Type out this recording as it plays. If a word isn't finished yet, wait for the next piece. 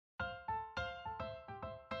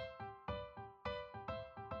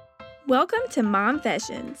Welcome to Mom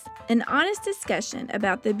Fashions, an honest discussion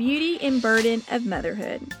about the beauty and burden of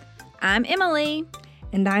motherhood. I'm Emily.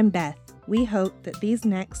 And I'm Beth. We hope that these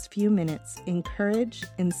next few minutes encourage,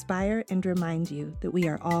 inspire, and remind you that we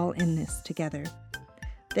are all in this together.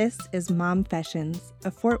 This is Mom Fashions,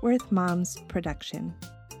 a Fort Worth Moms production.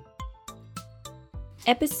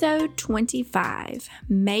 Episode 25,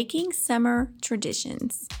 Making Summer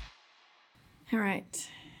Traditions. All right.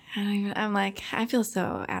 I feel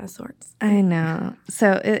so out of sorts. I know.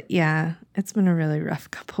 So, it's been a really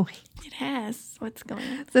rough couple weeks. It has. What's going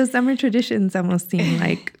on? So, summer traditions almost seem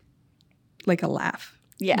like a laugh.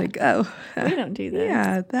 Yeah. Like, oh. We don't do that.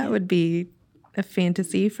 Yeah, that would be a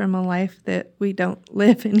fantasy from a life that we don't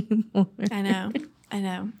live anymore. I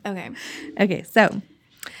know. Okay, so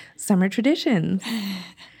summer traditions.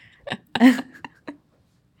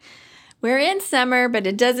 We're in summer, but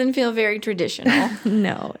it doesn't feel very traditional.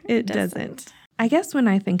 No, it doesn't. I guess when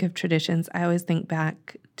I think of traditions, I always think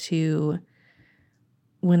back to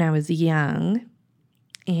when I was young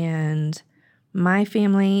and my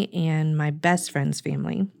family and my best friend's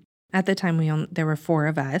family. At the time, there were 4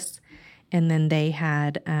 of us, and then they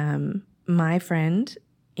had my friend,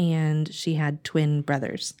 and she had twin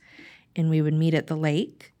brothers, and we would meet at the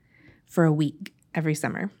lake for a week every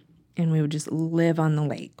summer. And we would just live on the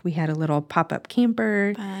lake. We had a little pop-up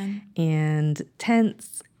camper. Fun. And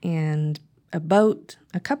tents and a boat.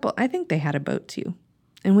 I think they had a boat too.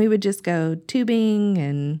 And we would just go tubing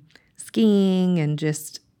and skiing and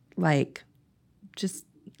just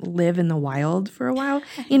live in the wild for a while.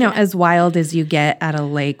 You know, as wild as you get at a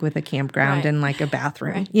lake with a campground and a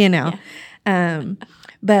bathroom, Yeah.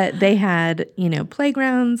 But they had,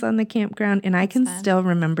 playgrounds on the campground. And I can still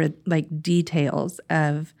remember details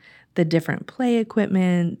of the different play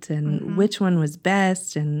equipment and which one was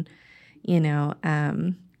best. And,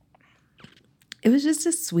 it was just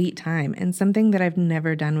a sweet time. And something that I've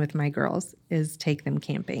never done with my girls is take them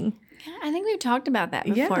camping. Yeah, I think we've talked about that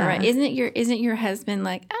before, Yeah. right? Isn't your husband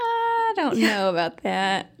like, I don't know about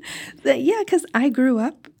that? Yeah, because I grew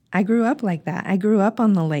up like that. I grew up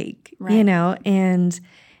on the lake, Right. And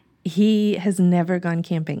he has never gone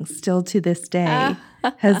camping. Still to this day,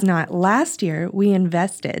 has not. Last year, we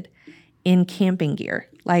invested in camping gear.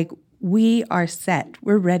 We are set.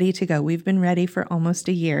 We're ready to go. We've been ready for almost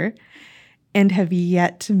a year and have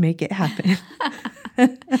yet to make it happen.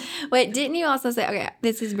 Wait, didn't you also say, okay,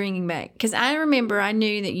 this is bringing back, because I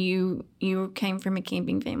knew that you came from a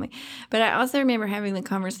camping family, but I also remember having the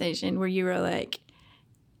conversation where you were like,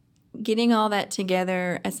 getting all that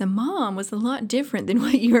together as a mom was a lot different than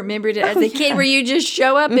what you remembered it as a kid, where you just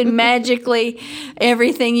show up and magically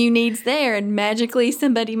everything you need's there, and magically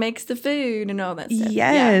somebody makes the food and all that stuff.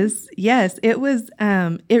 Yes. It was,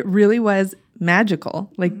 it really was magical.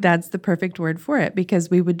 That's the perfect word for it, because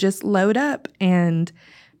we would just load up and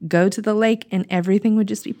go to the lake and everything would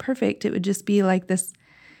just be perfect. It would just be like this,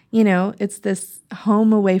 it's this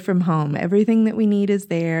home away from home. Everything that we need is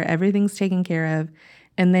there. Everything's taken care of.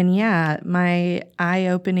 And then, my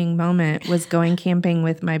eye-opening moment was going camping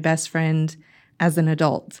with my best friend as an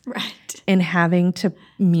adult. Right. And having to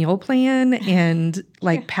meal plan and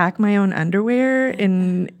pack my own underwear.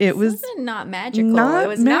 And it was not magical. It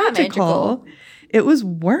was not magical. It was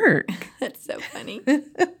work. That's so funny.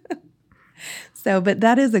 But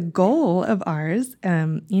that is a goal of ours.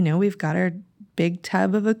 We've got our big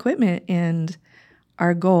tub of equipment, and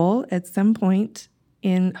our goal at some point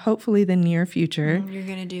in hopefully the near future. You're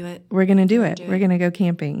going to do it. We're going to do it. We're going to go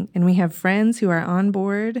camping. And we have friends who are on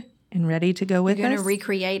board and ready to go with us. You're going to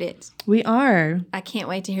recreate it. We are. I can't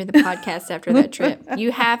wait to hear the podcast after that trip.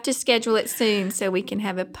 You have to schedule it soon so we can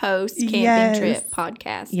have a post-camping trip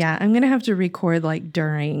podcast. Yeah, I'm going to have to record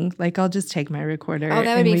during. I'll just take my recorder. Oh,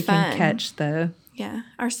 that would be fun. Can catch the... Yeah,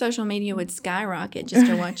 our social media would skyrocket just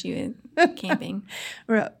to watch you camping.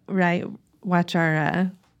 Right. Watch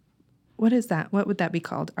our... what is that? What would that be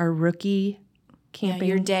called? Our rookie camping?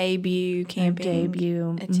 Yeah, your debut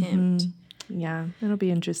camping attempt. Mm-hmm. Yeah, it'll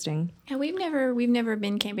be interesting. Yeah, we've never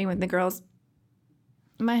been camping with the girls.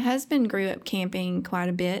 My husband grew up camping quite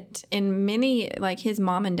a bit, and many, his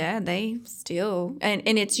mom and dad, they still, and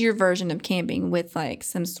it's your version of camping with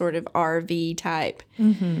some sort of RV type.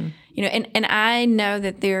 Mm-hmm. And I know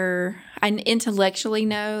that I intellectually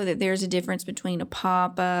know that there's a difference between a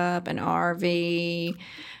pop-up, an RV,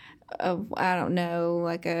 I don't know,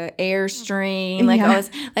 a Airstream, all this,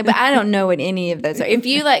 but I don't know what any of those are. If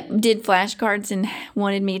you did flashcards and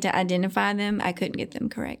wanted me to identify them, I couldn't get them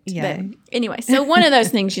correct. Yeah. But anyway, so one of those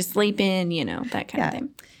things you sleep in, that kind of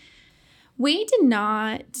thing. We did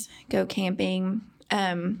not go camping,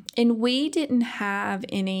 and we didn't have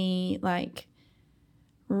any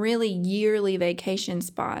really yearly vacation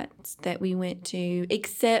spots that we went to,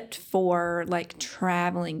 except for like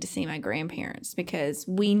traveling to see my grandparents, because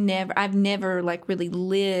I've never like really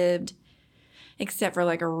lived, except for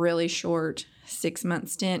like a really short 6-month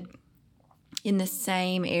stint, in the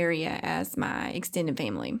same area as my extended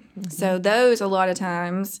family. So those a lot of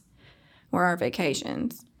times were our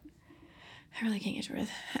vacations. I really can't get your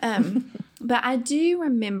breath. But I do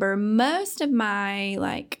remember most of my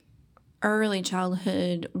like early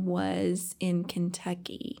childhood was in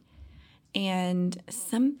Kentucky. And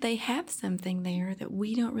they have something there that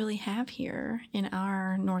we don't really have here in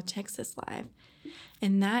our North Texas life.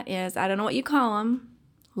 And that is, I don't know what you call them,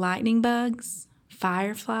 lightning bugs,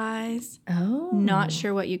 fireflies. Oh. Not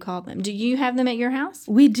sure what you call them. Do you have them at your house?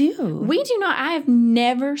 We do. We do not. I have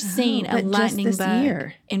never seen a but lightning just this bug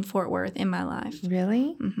year. in Fort Worth in my life.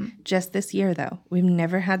 Really? Mm-hmm. Just this year, though. We've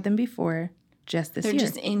never had them before. Just this They're year.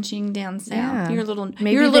 just inching down south. Yeah. You're a little,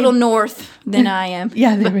 Maybe north than I am.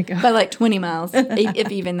 Yeah, there we go. By like 20 miles,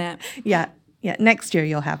 if even that. Yeah. Next year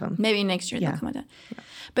you'll have them. Maybe next year they'll come on.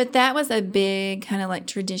 But that was a big kind of like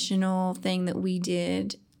traditional thing that we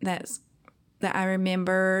did. That I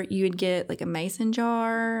remember. You would get like a mason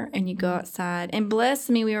jar and you go outside. And bless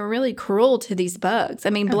me, we were really cruel to these bugs.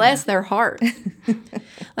 I mean, bless their hearts.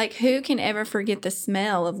 Like, who can ever forget the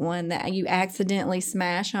smell of one that you accidentally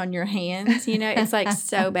smash on your hands? You know, it's like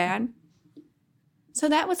so bad. So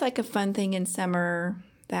that was like a fun thing in summer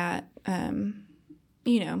that,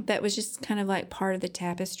 that was just kind of like part of the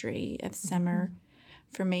tapestry of summer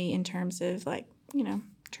for me in terms of like,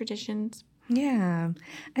 traditions. Yeah.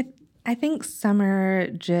 I think summer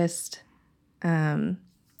just,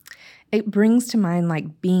 it brings to mind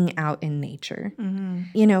like being out in nature.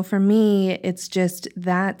 Mm-hmm. For me, it's just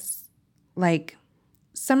that's like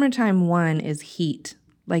summertime one is heat,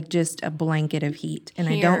 like just a blanket of heat. And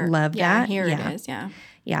I don't love that. Here it is, yeah.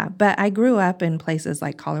 Yeah, but I grew up in places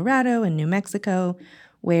like Colorado and New Mexico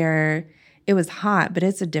where it was hot, but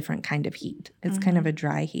it's a different kind of heat. It's kind of a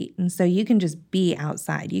dry heat. And so you can just be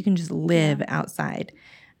outside. You can just live outside.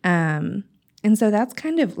 And so that's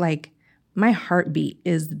kind of like my heartbeat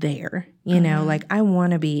is there, like I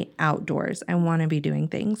want to be outdoors. I want to be doing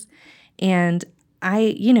things. And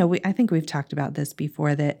I think we've talked about this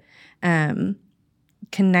before that,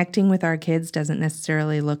 connecting with our kids doesn't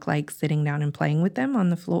necessarily look like sitting down and playing with them on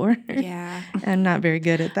the floor. Yeah. I'm not very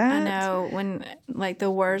good at that. I know. When, like,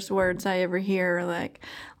 the worst words I ever hear are like,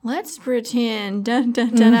 let's pretend, dun,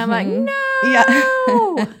 dun, dun. I'm like, no.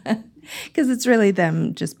 Yeah. Because it's really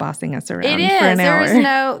them just bossing us around it is. for an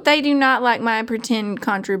hour. They do not like my pretend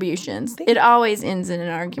contributions. It always ends in an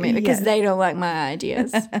argument because they don't like my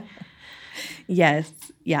ideas. Yes.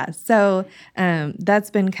 Yeah. So that's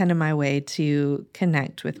been kind of my way to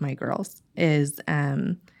connect with my girls is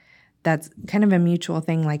that's kind of a mutual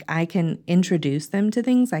thing. Like I can introduce them to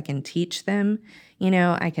things. I can teach them,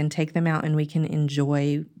 I can take them out and we can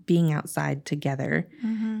enjoy being outside together.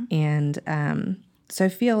 Mm-hmm. And so I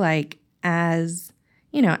feel like as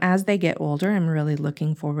they get older, I'm really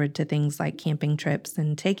looking forward to things like camping trips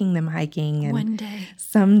and taking them hiking. And one day.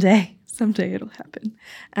 Someday it'll happen.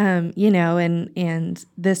 And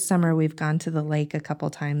this summer we've gone to the lake a couple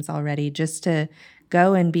times already just to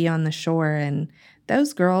go and be on the shore. And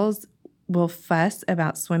those girls will fuss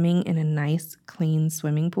about swimming in a nice, clean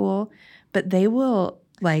swimming pool, but they would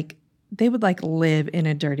live in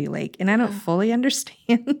a dirty lake. And I don't fully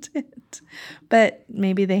understand it, but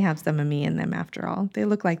maybe they have some of me in them after all. They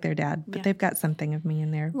look like their dad, but they've got something of me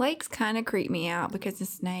in there. Lakes kind of creep me out because of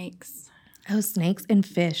snakes. Oh, snakes and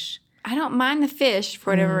fish. I don't mind the fish for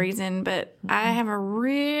whatever reason, but I have a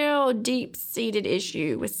real deep-seated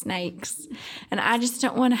issue with snakes, and I just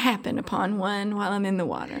don't want to happen upon one while I'm in the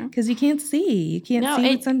water. Because you can't see. You can't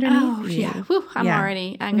see what's underneath you. Yeah. Whew, I'm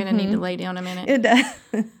going to need to lay down a minute. It does.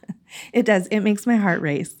 It does. It makes my heart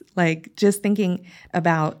race, like just thinking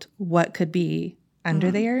about what could be under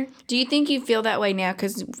there. Do you think you feel that way now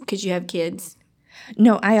because you have kids?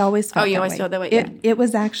 No, I always felt that way. Oh, you always felt that way? Yeah. It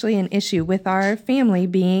was actually an issue with our family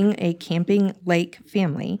being a camping lake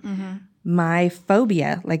family. Mm-hmm. My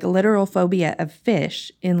phobia, like literal phobia of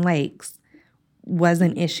fish in lakes was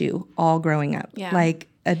an issue all growing up. Yeah. Like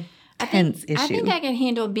a tense issue. I think I can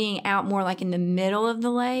handle being out more like in the middle of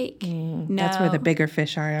the lake. No. That's where the bigger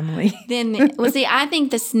fish are, Emily. I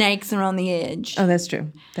think the snakes are on the edge. Oh, that's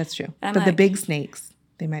true. But the big snakes,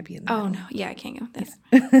 they might be in the middle. No. Yeah, I can't go.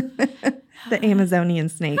 The Amazonian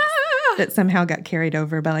snakes that somehow got carried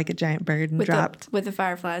over by like a giant bird and dropped. With the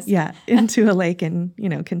fireflies. Yeah, into a lake in,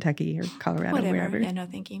 Kentucky or Colorado, wherever. Yeah, no,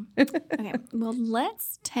 thank you. Okay, well,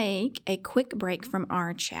 let's take a quick break from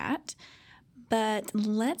our chat. But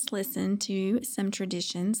let's listen to some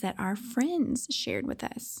traditions that our friends shared with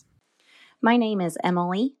us. My name is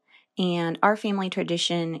Emily, and our family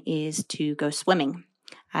tradition is to go swimming.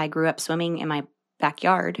 I grew up swimming in my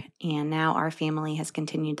backyard, and now our family has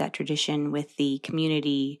continued that tradition with the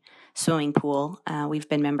community swimming pool. We've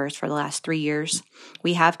been members for the last 3 years.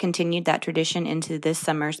 We have continued that tradition into this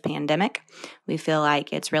summer's pandemic. We feel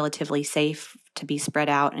like it's relatively safe to be spread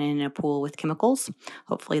out in a pool with chemicals.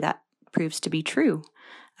 Hopefully that proves to be true.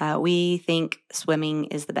 We think swimming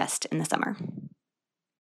is the best in the summer.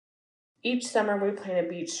 Each summer we plan a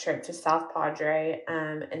beach trip to South Padre,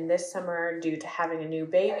 and this summer, due to having a new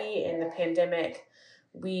baby in the pandemic,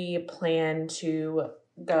 we plan to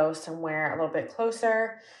go somewhere a little bit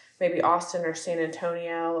closer, maybe Austin or San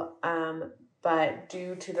Antonio, but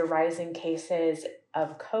due to the rising cases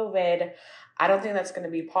of COVID, I don't think that's going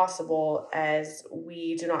to be possible, as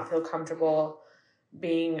we do not feel comfortable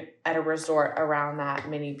being at a resort around that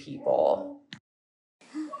many people.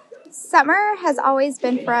 Summer has always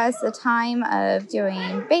been for us a time of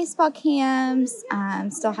doing baseball camps,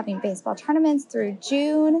 still having baseball tournaments through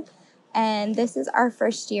June. And this is our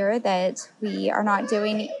first year that we are not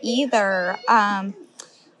doing either.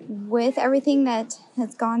 With everything that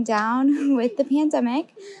has gone down with the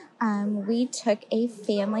pandemic, we took a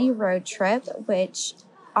family road trip, which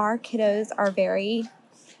our kiddos are very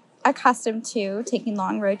accustomed to taking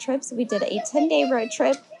long road trips. We did a 10-day road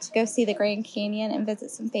trip to go see the Grand Canyon and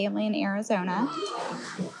visit some family in Arizona.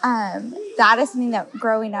 That is something that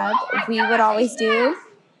growing up we would always do.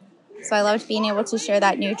 So I loved being able to share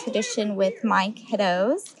that new tradition with my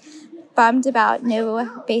kiddos. Bummed about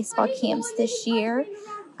no baseball camps this year,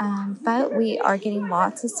 but we are getting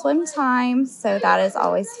lots of swim time, so that is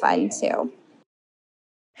always fun too.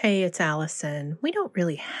 Hey, it's Allison. We don't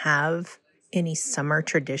really have any summer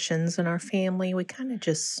traditions in our family. We kind of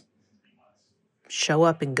just show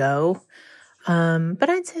up and go. But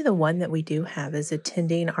I'd say the one that we do have is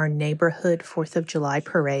attending our neighborhood 4th of July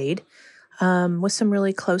parade with some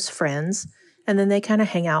really close friends. And then they kind of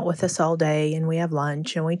hang out with us all day, and we have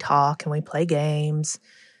lunch and we talk and we play games.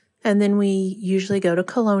 And then we usually go to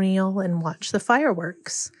Colonial and watch the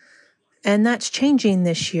fireworks. And that's changing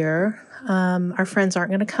this year. Our friends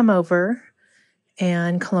aren't going to come over,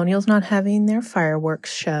 and Colonial's not having their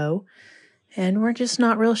fireworks show, and we're just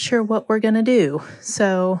not real sure what we're going to do.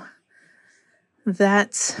 So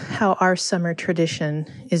that's how our summer tradition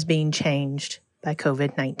is being changed by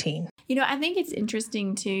COVID-19. You know, I think it's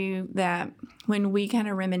interesting, too, that when we kind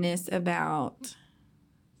of reminisce about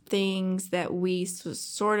things that we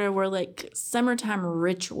sort of were like summertime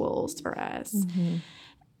rituals for us,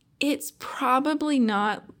 it's probably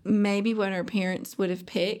not maybe what our parents would have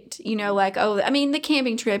picked, you know, like, oh, I mean, the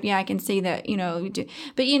camping trip, yeah, I can see that, you know,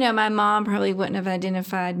 but, you know, my mom probably wouldn't have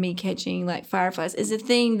identified me catching like fireflies as a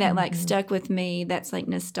thing that like stuck with me that's like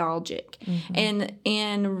nostalgic and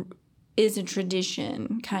is a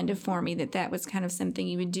tradition kind of for me, that was kind of something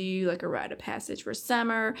you would do, like a rite of passage for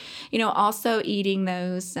summer, you know, also eating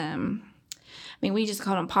those, I mean, we just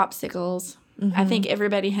called them popsicles. I think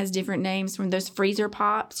everybody has different names from those freezer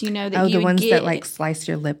pops, you know, that you the would ones get. that like slice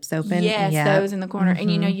your lips open. Yes, those in the corner.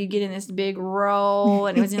 And, you know, you get in this big roll,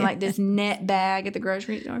 and it was in like this net bag at the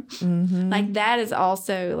grocery store. Like that is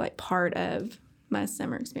also like part of my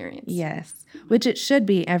summer experience. Yes, which it should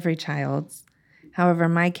be every child's. However,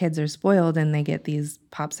 my kids are spoiled, and they get these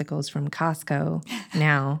popsicles from Costco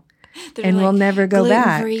now. And like we'll never go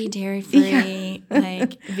back. Gluten-free, dairy-free,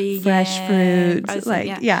 like vegan. Fresh fruits.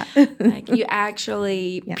 Like you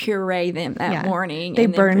actually puree them that morning. They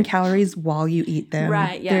burn calories while you eat them.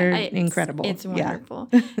 Right, yeah. They're incredible. It's wonderful.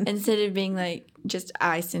 Instead of being like just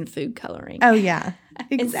ice and food coloring. Oh, yeah.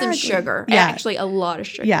 Exactly. And some sugar. Yeah. Actually, a lot of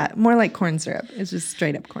sugar. Yeah, more like corn syrup. It's just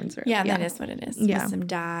straight up corn syrup. Yeah, that is what it is. Yeah. With some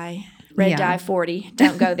dye. Red dye 40.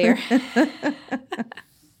 Don't go there.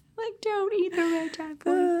 Like, don't eat the red dye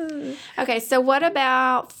 40. Okay, so what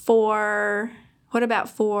about for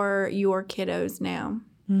your kiddos now?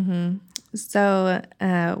 So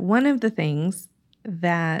one of the things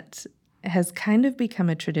that has kind of become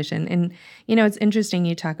a tradition, and, you know, it's interesting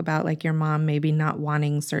you talk about like your mom maybe not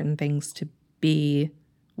wanting certain things to be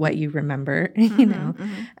what you remember, you know.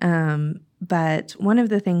 But one of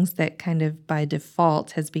the things that kind of by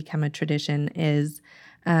default has become a tradition is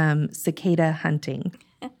cicada hunting.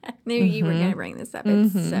 I knew you were going to bring this up.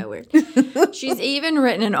 It's so weird. She's even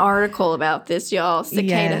written an article about this, y'all,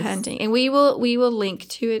 cicada hunting. And we will link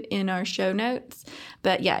to it in our show notes.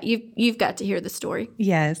 But yeah, you've got to hear the story.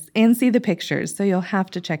 Yes, and see the pictures. So you'll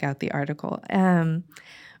have to check out the article.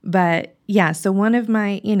 But yeah, so one of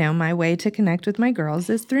my, you know, my way to connect with my girls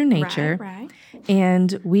is through nature. Right.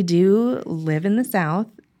 And we do live in the South,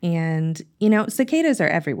 and, cicadas are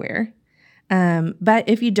everywhere. But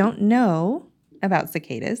if you don't know about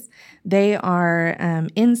cicadas, they are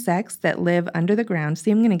insects that live under the ground. See,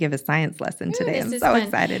 I'm going to give a science lesson today. I'm so fun.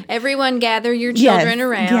 Excited. Everyone gather your children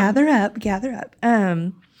around. Gather up.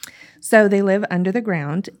 So they live under the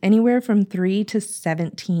ground anywhere from 3 to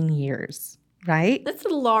 17 years, right? That's a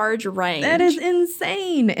large range. That is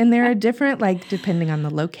insane. And there are different, depending on the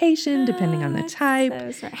location, depending on the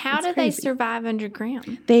type. So how do they survive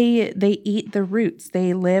underground? They eat the roots.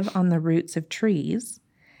 They live on the roots of trees,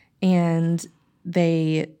 and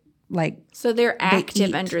they So they're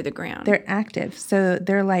active under the ground. They're active. So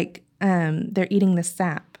they're they're eating the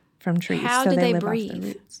sap from trees. How so do they live breathe? Off the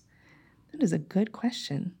roots. That is a good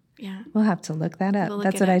question. Yeah. We'll have to look that up.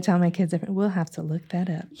 That's what I tell my kids. We'll have to look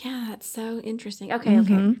that up. Yeah, that's so interesting.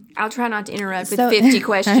 Okay. I'll try not to interrupt with 50 I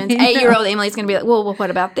questions. 8-year-old Emily's going to be like, well,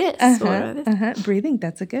 what about this? What about this? Breathing,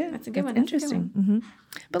 that's a good one. Interesting.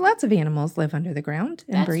 But lots of animals live under the ground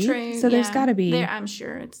and breathe. True. So there's got to be I'm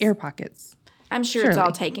sure it's air pockets. I'm sure it's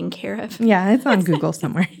all taken care of. Yeah, it's on Google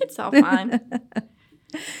somewhere. It's all fine.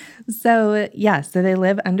 So they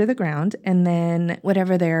live under the ground, and then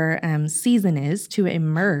whatever their season is to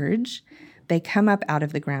emerge, they come up out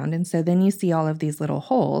of the ground. And so then you see all of these little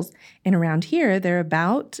holes. And around here, they're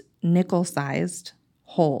about nickel-sized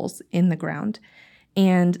holes in the ground.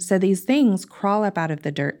 And so these things crawl up out of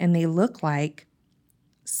the dirt, and they look like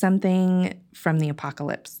something from the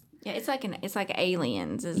apocalypse. Yeah, it's like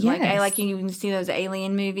aliens. It's Yes. like you see those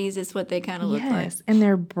alien movies. It's what they kind of look like. And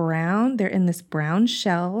they're brown. They're in this brown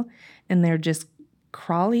shell, and they're just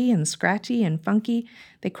crawly and scratchy and funky.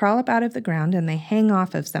 They crawl up out of the ground, and they hang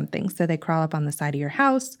off of something. So they crawl up on the side of your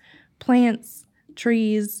house, plants,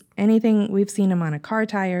 trees, anything. We've seen them on a car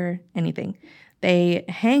tire, anything. They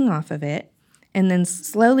hang off of it, and then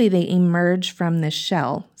slowly they emerge from this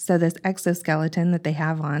shell. So this exoskeleton that they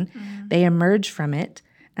have on, they emerge from it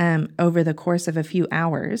over the course of a few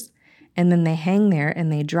hours, and then they hang there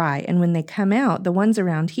and they dry. And when they come out, the ones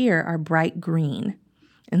around here are bright green,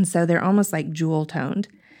 and so they're almost like jewel toned.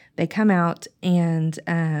 They come out, and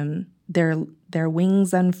their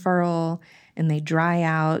wings unfurl and they dry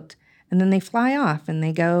out, and then they fly off and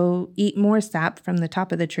they go eat more sap from the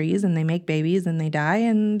top of the trees, and they make babies and they die,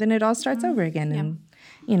 and then it all starts over again. Yeah. And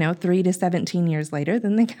 3 to 17 years later,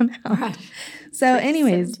 then they come out. Right. So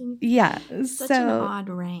anyways, yeah. Such an odd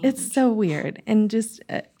range. It's so weird. And just,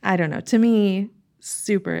 I don't know, to me,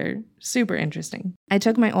 super, super interesting. I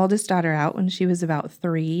took my oldest daughter out when she was about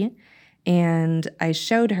 3, and I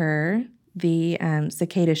showed her the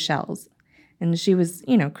cicada shells. And she was,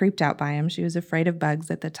 creeped out by them. She was afraid of bugs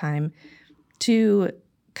at the time, to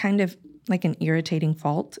kind of like an irritating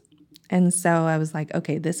fault. And so I was like,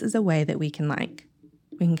 okay, this is a way that we can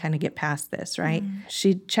kind of get past this, right?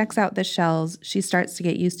 She checks out the shells. She starts to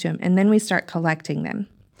get used to them. And then we start collecting them.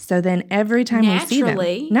 So then every time we see them,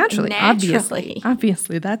 naturally,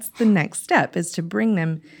 obviously, that's the next step, is to bring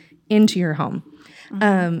them into your home.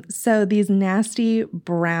 So these nasty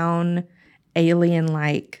brown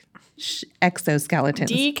alien-like exoskeletons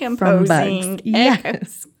decomposing from bugs.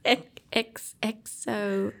 Yes.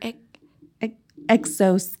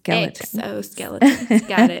 Exoskeletons.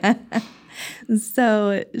 Got it.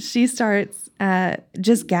 So she starts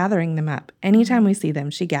just gathering them up. Anytime we see them,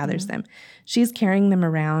 she gathers them. She's carrying them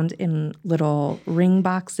around in little ring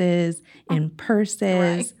boxes, in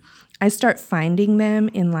purses. Right. I start finding them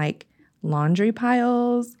in laundry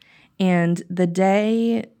piles. And the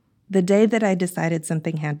day that I decided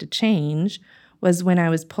something had to change was when I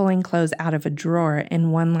was pulling clothes out of a drawer,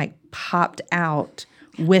 and one popped out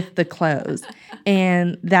with the clothes,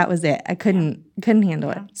 and that was it. I couldn't handle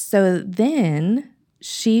it. So then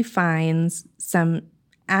she finds some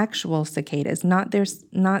actual cicadas, not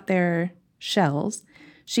their shells.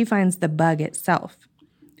 She finds the bug itself,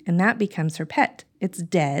 and that becomes her pet. It's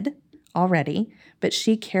dead already, but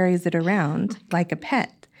she carries it around like a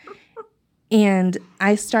pet. And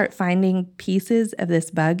I start finding pieces of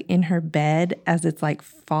this bug in her bed as it's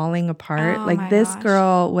falling apart. Oh, this gosh.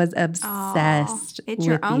 Girl was obsessed with it's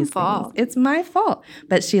your own these fault. things. It's my fault,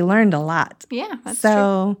 but she learned a lot. Yeah, that's true.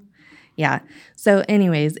 So, yeah. So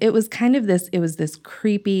anyways, it was this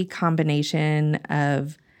creepy combination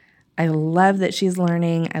of, I love that she's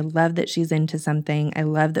learning. I love that she's into something. I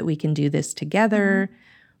love that we can do this together,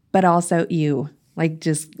 but also real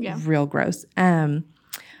gross.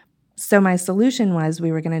 So my solution was,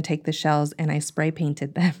 we were going to take the shells and I spray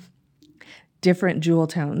painted them different jewel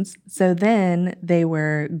tones. So then they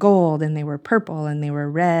were gold and they were purple and they were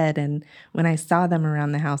red. And when I saw them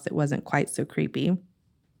around the house, it wasn't quite so creepy.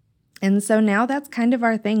 And so now that's kind of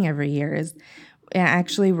our thing every year, is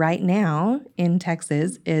actually right now in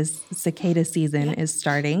Texas is cicada season is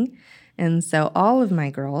starting. And so all of my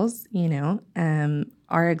girls,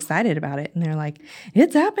 are excited about it. And they're like,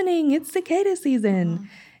 it's happening. It's cicada season.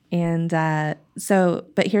 And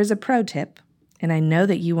but here's a pro tip. And I know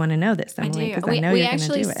that you want to know this, Emily, because I know you're going to do it. We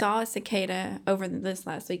actually saw a cicada over this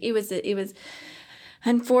last week. It was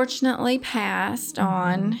unfortunately passed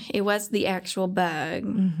on. It was the actual bug.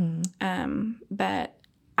 But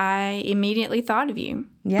I immediately thought of you.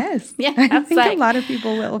 Yes. Yeah. I think a lot of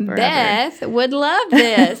people will forever. Beth would love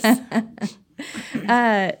this.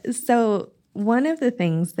 So one of the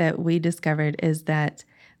things that we discovered is that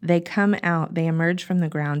they emerge from the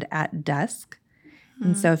ground at dusk.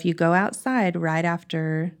 And so if you go outside right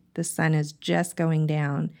after the sun is just going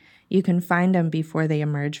down, you can find them before they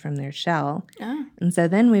emerge from their shell. Oh. And so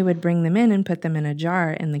then we would bring them in and put them in a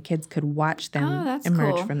jar, and the kids could watch them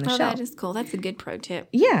emerge from the shell. That is cool. That's a good pro tip.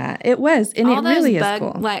 Yeah, it was. And it really is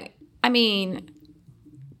cool.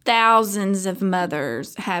 Thousands of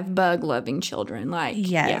mothers have bug-loving children.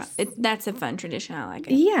 Yes. Yeah, that's a fun tradition. I like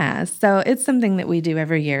it. Yeah, so it's something that we do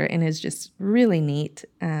every year, and it's just really neat.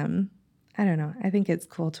 I don't know. I think it's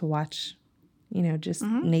cool to watch, just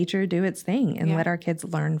nature do its thing and let our kids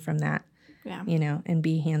learn from that, and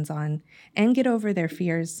be hands-on and get over their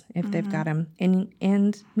fears if they've got them.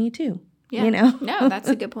 And me too, No, that's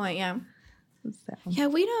a good point, yeah. So. Yeah,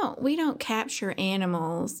 we don't capture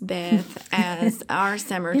animals, Beth, as our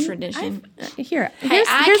summer tradition. Here's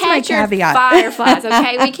I my caveat. Fireflies,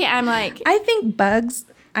 okay? We can't.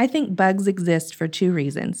 I think bugs exist for two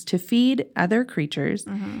reasons: to feed other creatures,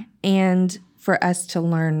 and for us to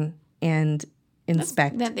learn and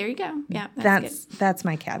inspect. There you go. Yeah, that's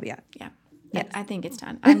my caveat. Yeah, yes. I think it's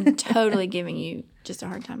time. I'm totally giving you just a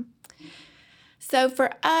hard time. So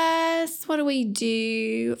for us, what do we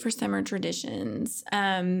do for summer traditions?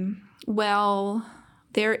 Well,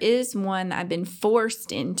 there is one that I've been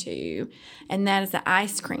forced into, and that is the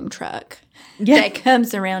ice cream truck that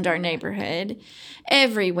comes around our neighborhood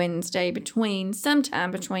every Wednesday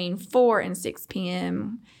sometime between 4 and 6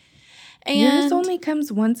 p.m. And yours only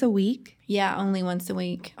comes once a week? Yeah, only once a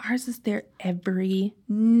week. Ours is there every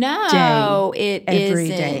No, day.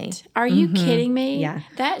 Every isn't. Day. Are you kidding me? Yeah.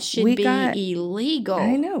 That should be illegal.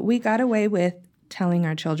 I know. We got away with telling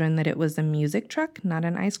our children that it was a music truck, not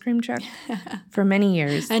an ice cream truck, for many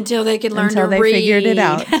years. Until they could learn to read. Until they figured it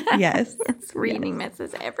out. Yes. Reading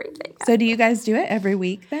messes everything up. So do you guys do it every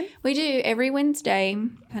week then? We do. Every Wednesday.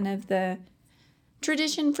 Kind of the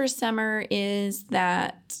tradition for summer is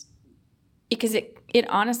that, because it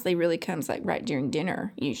honestly really comes right during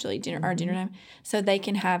dinner, usually our dinner time, so they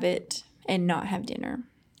can have it and not have dinner.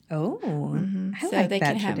 Oh, I like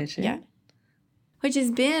that tradition. Yeah. Which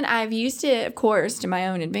I've used it, of course, to my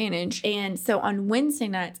own advantage. And so on Wednesday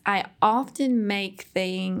nights, I often make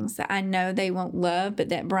things that I know they won't love, but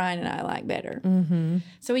that Brian and I like better. Mm-hmm.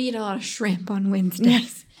 So we eat a lot of shrimp on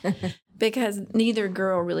Wednesdays because neither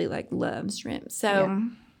girl really loves shrimp. So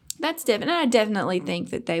that's different. And I definitely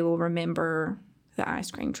think that they will remember the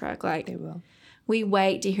ice cream truck. They will. We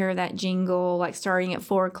wait to hear that jingle, starting at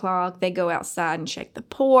 4 o'clock. They go outside and check the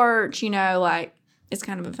porch, it's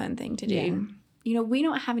kind of a fun thing to do. Yeah. We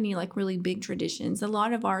don't have any really big traditions. A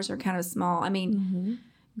lot of ours are kind of small.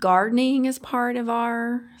 Gardening is part of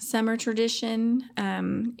our summer tradition,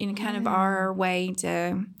 kind of our way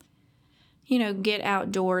to, get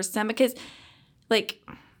outdoors. Because,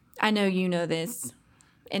 I know you know this,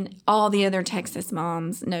 and all the other Texas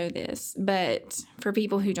moms know this, but for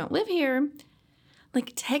people who don't live here,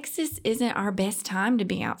 Texas isn't our best time to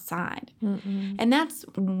be outside. Mm-mm. And that's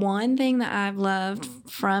one thing that I've loved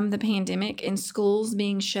from the pandemic and schools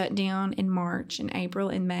being shut down in March and April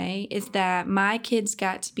and May is that my kids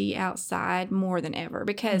got to be outside more than ever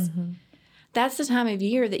because that's the time of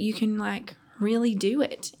year that you can really do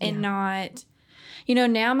it and not,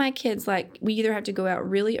 now my kids we either have to go out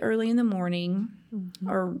really early in the morning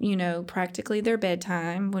or, practically their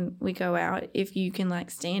bedtime when we go out if you can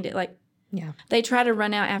stand it. Yeah. They try to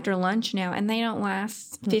run out after lunch now, and they don't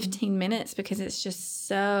last 15 minutes because it's just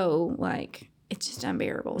so, it's just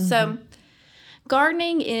unbearable. Mm-hmm. So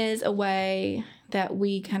gardening is a way that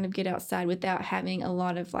we kind of get outside without having a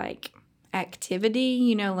lot of,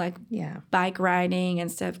 activity, bike riding and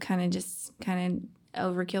stuff kind of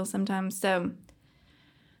overkill sometimes. So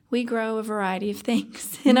we grow a variety of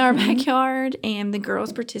things in our backyard, and the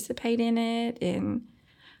girls participate in it and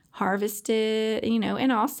harvest it,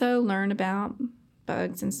 and also learn about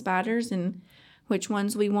bugs and spiders and which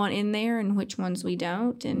ones we want in there and which ones we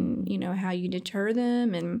don't and, how you deter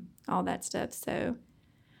them and all that stuff. So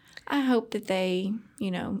I hope that they,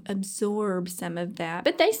 absorb some of that.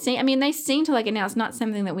 But they seem to like it now. It's not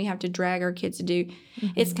something that we have to drag our kids to do. Mm-hmm.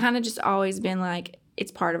 It's kind of just always been like,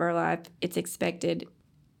 it's part of our life. It's expected.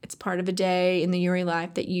 It's part of a day in the Uri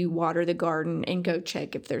life that you water the garden and go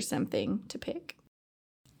check if there's something to pick.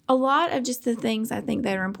 A lot of just the things I think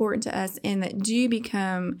that are important to us and that do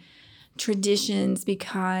become traditions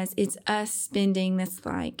because it's us spending this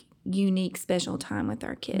like unique, special time with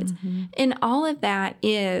our kids. Mm-hmm. And all of that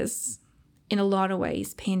is, in a lot of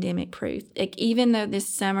ways, pandemic proof. Like, even though this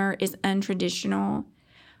summer is untraditional,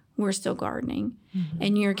 we're still gardening. Mm-hmm.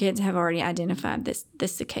 And your kids have already identified the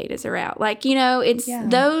cicadas are out. Like, it's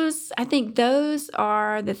those, I think those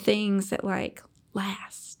are the things that like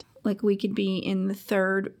last. Like, we could be in the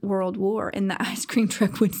Third World War and the ice cream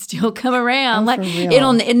truck would still come around. Like,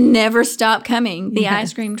 it never stop coming. The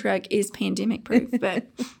ice cream truck is pandemic proof. But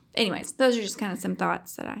anyways, those are just kind of some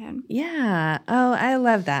thoughts that I had. Yeah. Oh, I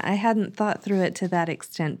love that. I hadn't thought through it to that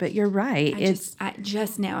extent, but you're right. It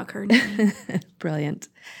just now occurred to me. Brilliant.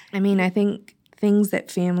 I mean, I think things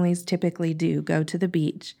that families typically do, go to the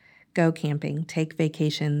beach, go camping, take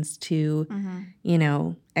vacations to,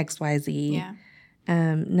 XYZ. Yeah.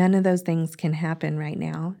 None of those things can happen right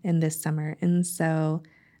now in this summer. And so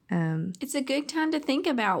it's a good time to think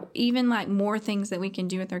about even like more things that we can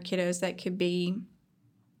do with our kiddos that could be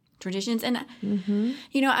traditions. And,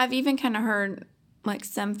 I've even kind of heard like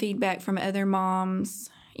some feedback from other moms,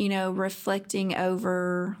 reflecting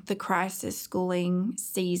over the crisis schooling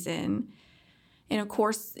season. And of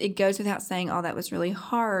course, it goes without saying all that was really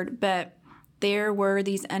hard, but there were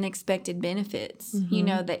these unexpected benefits,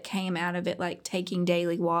 that came out of it, like taking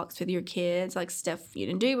daily walks with your kids, like stuff you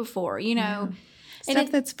didn't do before, Yeah.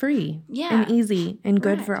 Stuff that's free and easy and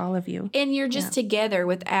good for all of you. And you're just together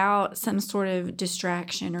without some sort of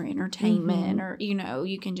distraction or entertainment or,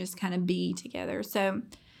 you can just kind of be together. So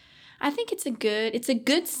I think it's a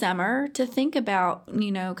good summer to think about,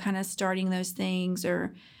 kind of starting those things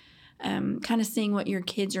or kind of seeing what your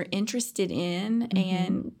kids are interested in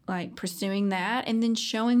and like pursuing that and then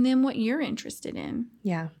showing them what you're interested in.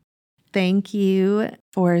 Yeah. Thank you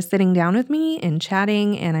for sitting down with me and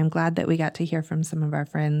chatting, and I'm glad that we got to hear from some of our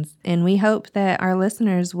friends. And we hope that our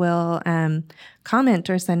listeners will comment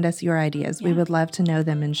or send us your ideas. Yeah. We would love to know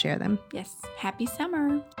them and share them. Yes. Happy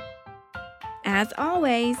summer. As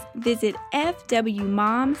always, visit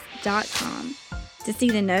fwmoms.com to see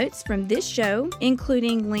the notes from this show,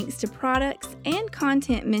 including links to products and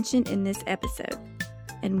content mentioned in this episode.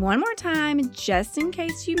 And one more time, just in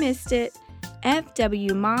case you missed it,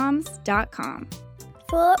 fwmoms.com.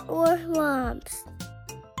 Fort Worth Moms.